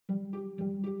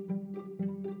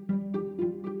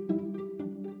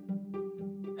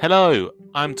Hello,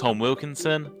 I'm Tom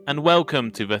Wilkinson, and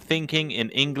welcome to the Thinking in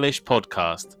English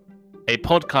podcast, a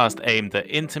podcast aimed at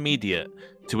intermediate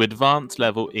to advanced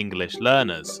level English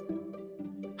learners.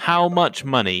 How much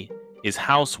money is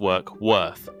housework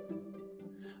worth?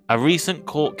 A recent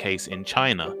court case in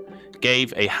China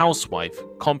gave a housewife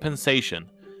compensation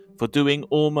for doing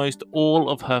almost all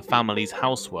of her family's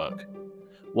housework,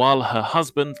 while her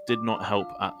husband did not help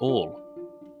at all.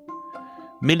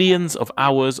 Millions of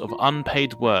hours of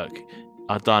unpaid work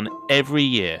are done every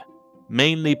year,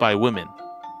 mainly by women.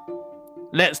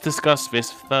 Let's discuss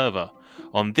this further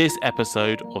on this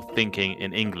episode of Thinking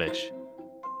in English.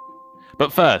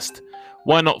 But first,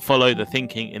 why not follow the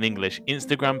Thinking in English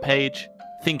Instagram page,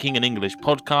 Thinking in English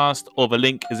podcast, or the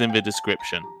link is in the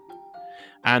description.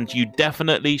 And you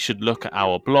definitely should look at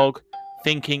our blog,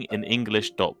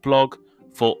 thinkinginenglish.blog,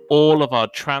 for all of our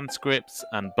transcripts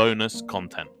and bonus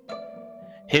content.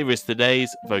 Here is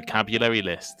today's vocabulary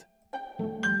list.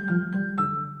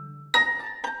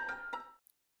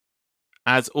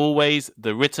 As always,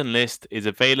 the written list is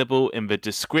available in the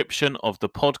description of the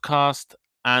podcast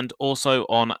and also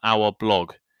on our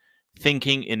blog,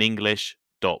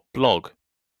 thinkinginenglish.blog.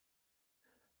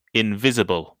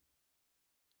 Invisible.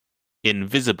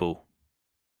 Invisible.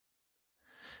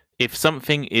 If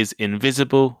something is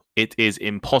invisible, it is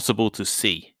impossible to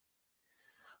see.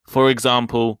 For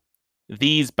example,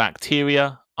 these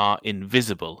bacteria are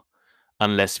invisible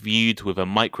unless viewed with a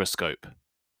microscope.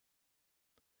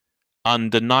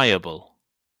 Undeniable.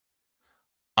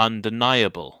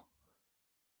 Undeniable.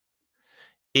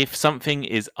 If something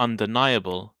is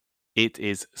undeniable, it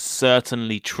is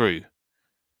certainly true.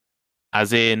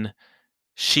 As in,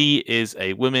 she is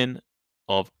a woman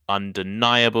of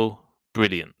undeniable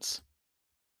brilliance.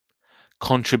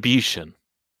 Contribution.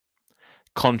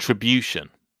 Contribution.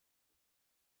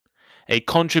 A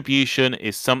contribution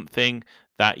is something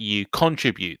that you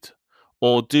contribute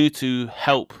or do to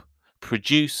help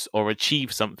produce or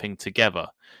achieve something together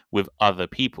with other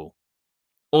people,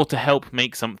 or to help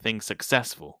make something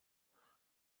successful.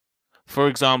 For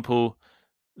example,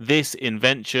 this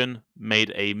invention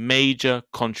made a major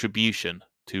contribution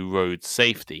to road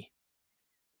safety.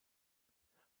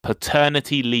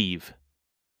 Paternity leave.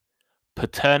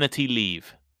 Paternity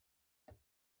leave.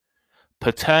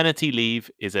 Paternity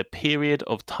leave is a period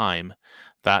of time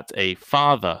that a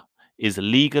father is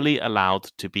legally allowed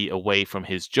to be away from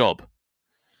his job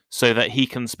so that he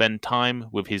can spend time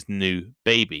with his new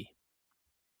baby.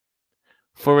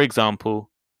 For example,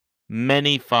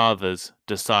 many fathers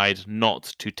decide not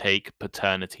to take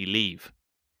paternity leave.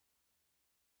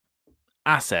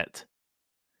 Asset.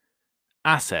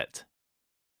 Asset.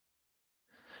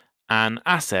 An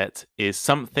asset is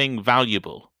something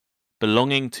valuable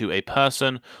belonging to a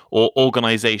person or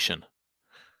organization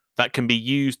that can be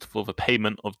used for the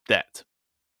payment of debt.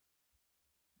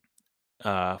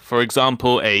 For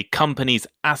example, a company's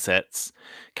assets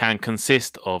can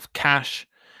consist of cash,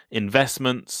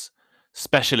 investments,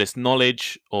 specialist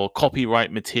knowledge, or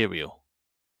copyright material.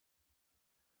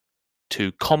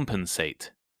 To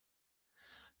compensate.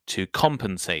 To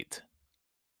compensate.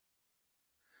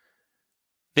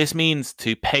 This means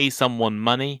to pay someone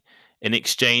money in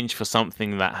exchange for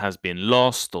something that has been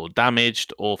lost or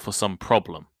damaged or for some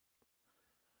problem.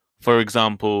 For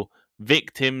example,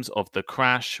 victims of the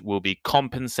crash will be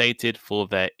compensated for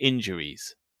their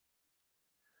injuries.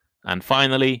 And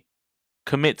finally,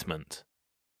 commitment.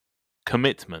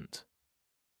 Commitment.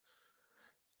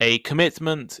 A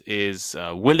commitment is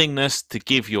a willingness to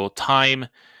give your time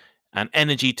and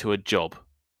energy to a job,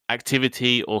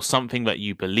 activity, or something that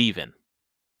you believe in.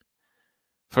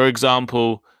 For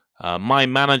example, my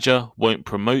manager won't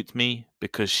promote me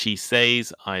because she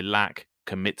says I lack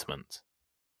commitment.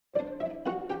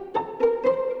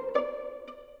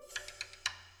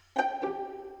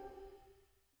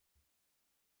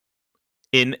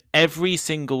 In every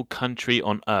single country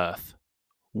on earth,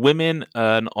 women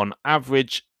earn on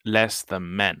average less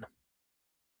than men.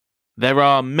 There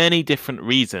are many different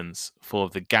reasons for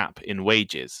the gap in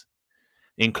wages,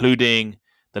 including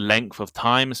the length of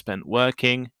time spent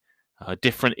working,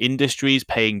 different industries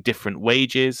paying different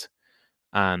wages,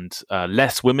 and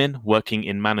less women working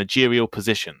in managerial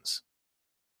positions.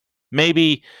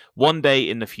 Maybe one day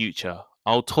in the future,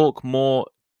 I'll talk more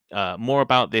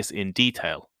about this in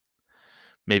detail.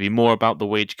 Maybe more about the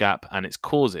wage gap and its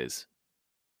causes.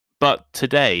 But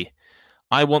today,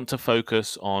 I want to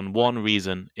focus on one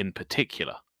reason in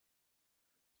particular.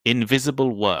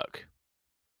 Invisible work.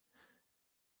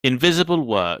 Invisible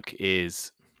work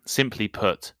is, simply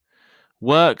put,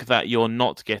 work that you're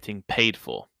not getting paid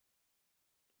for.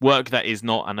 Work that is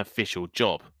not an official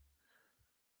job.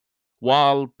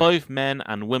 While both men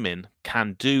and women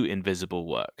can do invisible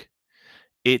work,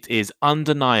 it is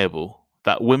undeniable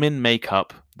that women make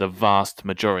up the vast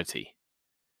majority.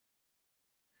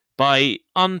 By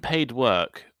unpaid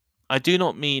work, I do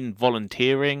not mean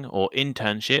volunteering or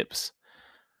internships,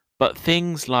 but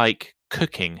things like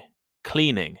cooking,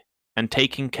 cleaning, and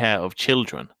taking care of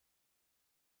children.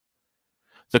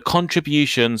 The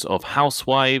contributions of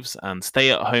housewives and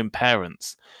stay at home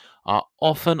parents are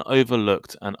often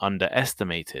overlooked and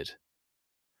underestimated,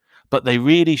 but they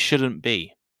really shouldn't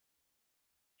be.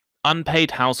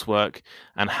 Unpaid housework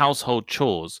and household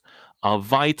chores are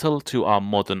vital to our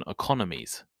modern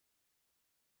economies.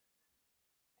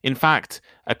 In fact,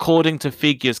 according to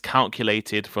figures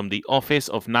calculated from the Office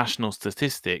of National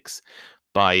Statistics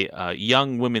by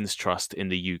Young Women's Trust in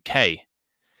the UK,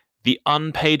 the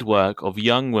unpaid work of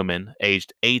young women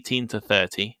aged 18 to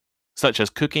 30, such as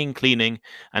cooking, cleaning,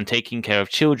 and taking care of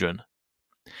children,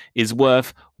 is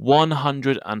worth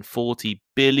 £140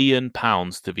 billion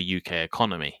to the UK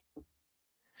economy.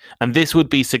 And this would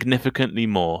be significantly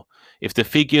more if the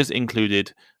figures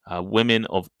included women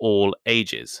of all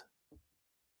ages.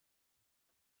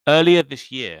 Earlier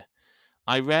this year,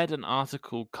 I read an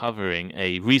article covering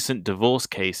a recent divorce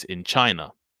case in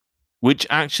China, which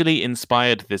actually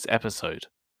inspired this episode.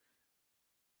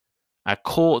 A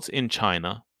court in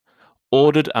China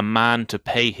ordered a man to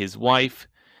pay his wife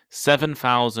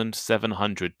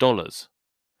 $7,700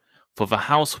 for the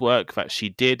housework that she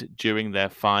did during their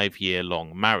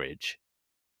 5-year-long marriage.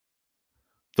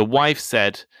 The wife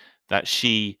said that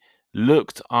she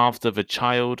looked after the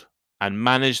child and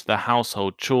managed the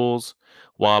household chores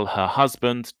while her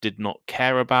husband did not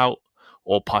care about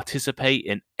or participate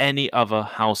in any other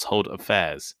household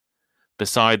affairs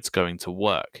besides going to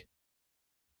work.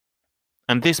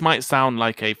 And this might sound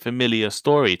like a familiar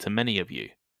story to many of you.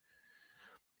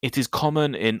 It is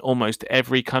common in almost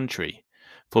every country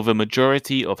for the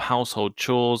majority of household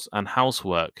chores and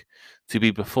housework to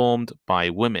be performed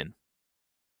by women.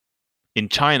 In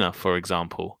China, for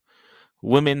example,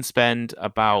 women spend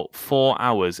about 4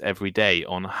 hours every day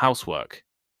on housework,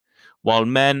 while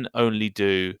men only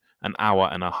do an hour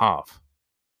and a half.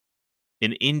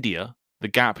 In India, the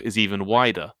gap is even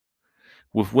wider,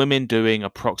 with women doing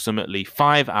approximately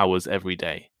 5 hours every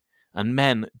day, and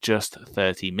men just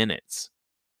 30 minutes.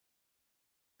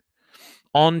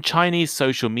 On Chinese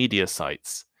social media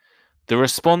sites, the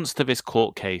response to this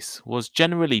court case was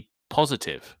generally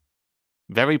positive,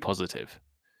 very positive.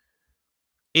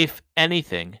 If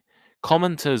anything,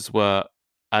 commenters were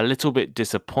a little bit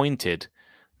disappointed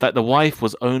that the wife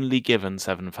was only given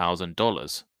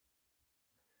 $7,000.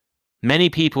 Many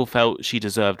people felt she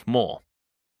deserved more.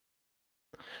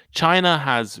 China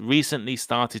has recently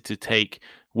started to take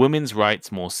women's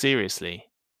rights more seriously,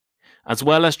 as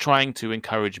well as trying to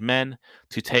encourage men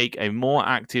to take a more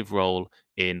active role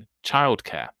in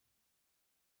childcare.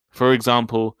 For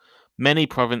example, many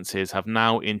provinces have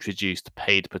now introduced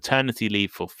paid paternity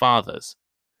leave for fathers.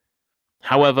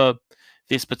 However,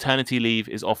 this paternity leave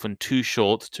is often too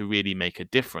short to really make a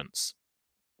difference.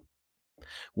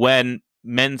 When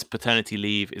men's paternity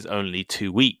leave is only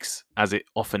 2 weeks, as it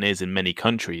often is in many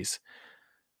countries,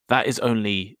 that is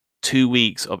only 2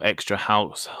 weeks of extra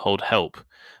household help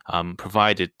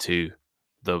provided to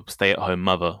the stay-at-home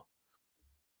mother.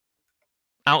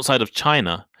 Outside of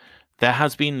China, there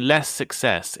has been less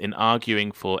success in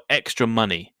arguing for extra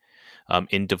money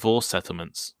in divorce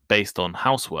settlements based on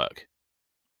housework.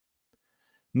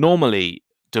 Normally,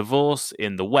 divorce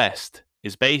in the West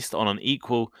is based on an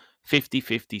equal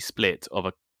 50-50 split of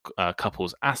a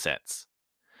couple's assets,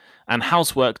 and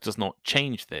housework does not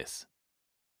change this.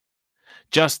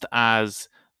 Just as,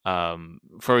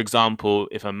 for example,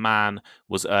 if a man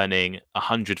was earning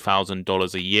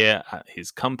 $100,000 a year at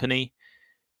his company,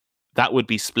 that would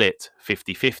be split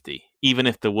 50-50, even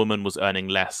if the woman was earning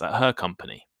less at her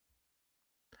company.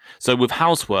 So with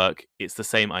housework, it's the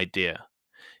same idea.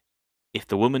 If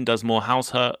the woman does more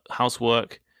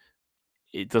housework,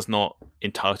 it does not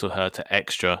entitle her to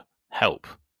extra help.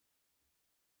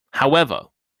 However,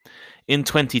 in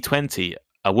 2020,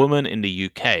 a woman in the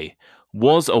UK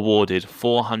was awarded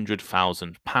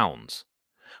 £400,000,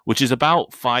 which is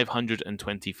about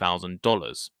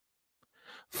 $520,000,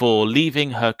 for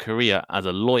leaving her career as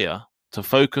a lawyer to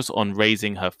focus on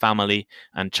raising her family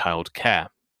and child care.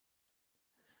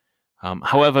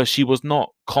 However, she was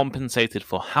not compensated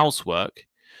for housework,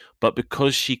 but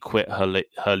because she quit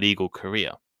her legal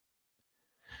career.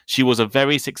 She was a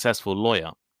very successful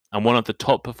lawyer and one of the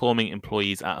top performing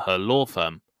employees at her law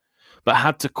firm, but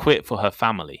had to quit for her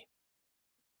family.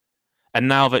 And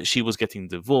now that she was getting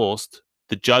divorced,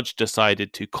 the judge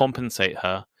decided to compensate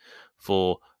her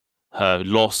for her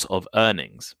loss of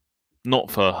earnings,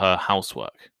 not for her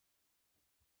housework.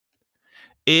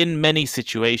 In many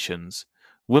situations,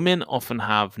 women often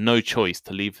have no choice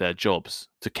to leave their jobs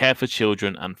to care for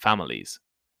children and families.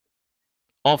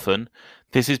 Often,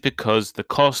 this is because the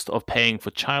cost of paying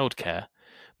for childcare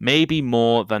may be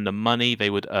more than the money they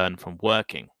would earn from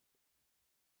working.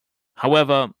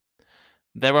 However,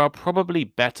 there are probably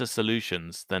better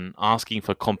solutions than asking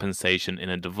for compensation in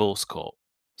a divorce court,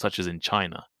 such as in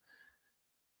China.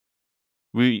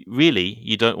 Really,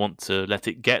 you don't want to let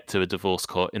it get to a divorce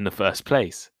court in the first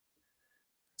place.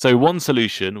 So one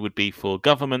solution would be for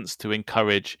governments to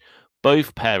encourage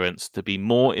both parents to be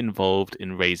more involved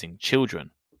in raising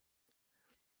children.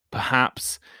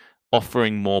 Perhaps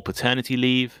offering more paternity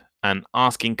leave and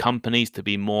asking companies to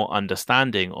be more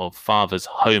understanding of fathers'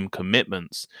 home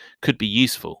commitments could be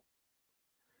useful.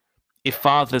 If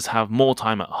fathers have more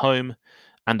time at home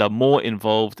and are more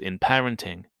involved in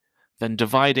parenting, then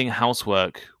dividing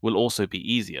housework will also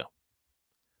be easier.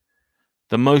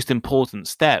 The most important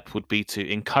step would be to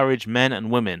encourage men and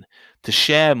women to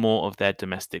share more of their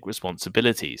domestic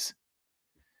responsibilities.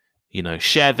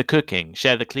 Share the cooking,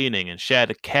 share the cleaning, and share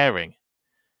the caring.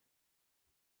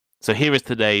 So here is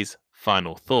today's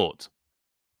final thought.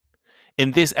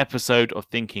 In this episode of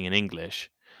Thinking in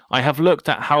English, I have looked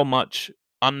at how much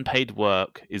unpaid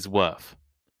work is worth.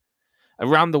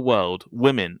 Around the world,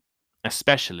 women,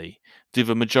 especially, do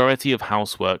the majority of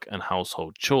housework and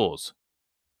household chores.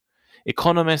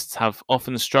 Economists have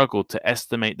often struggled to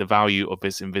estimate the value of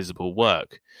this invisible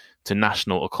work to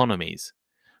national economies,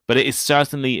 but it is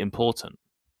certainly important.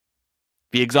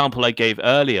 The example I gave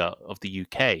earlier of the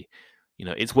UK,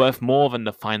 it's worth more than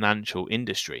the financial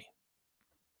industry.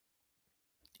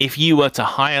 If you were to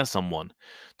hire someone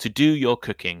to do your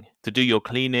cooking, to do your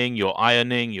cleaning, your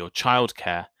ironing, your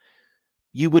childcare,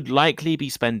 you would likely be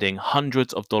spending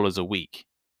hundreds of dollars a week.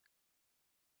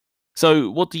 So,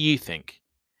 what do you think?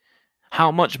 How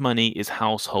much money is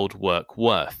household work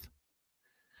worth?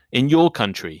 In your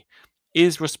country,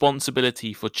 is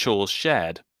responsibility for chores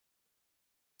shared?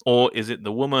 Or is it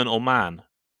the woman or man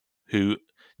who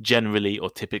generally or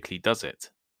typically does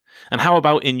it? And how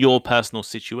about in your personal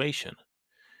situation?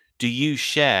 Do you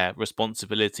share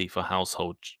responsibility for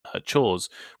household chores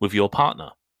with your partner?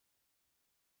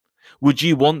 Would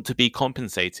you want to be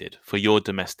compensated for your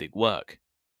domestic work?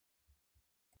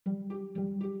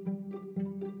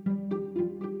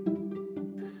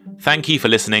 Thank you for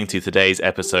listening to today's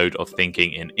episode of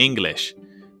Thinking in English.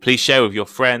 Please share with your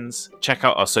friends, check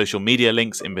out our social media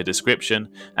links in the description,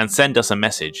 and send us a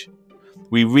message.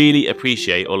 We really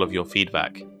appreciate all of your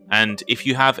feedback. And if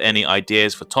you have any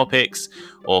ideas for topics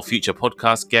or future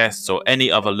podcast guests or any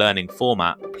other learning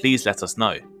format, please let us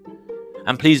know.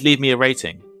 And please leave me a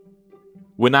rating.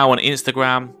 We're now on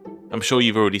Instagram. I'm sure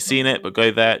you've already seen it, but go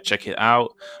there, check it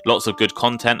out. Lots of good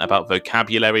content about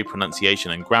vocabulary, pronunciation,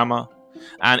 and grammar.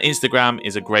 And Instagram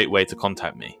is a great way to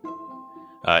contact me.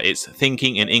 It's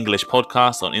Thinking in English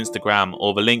Podcast on Instagram,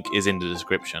 or the link is in the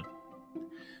description.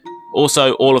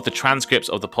 Also, all of the transcripts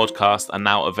of the podcast are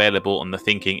now available on the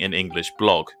Thinking in English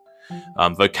blog.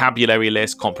 Vocabulary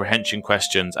list, comprehension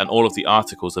questions, and all of the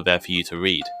articles are there for you to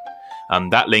read.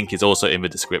 That link is also in the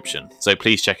description, so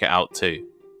please check it out too.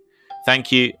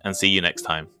 Thank you, and see you next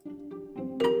time.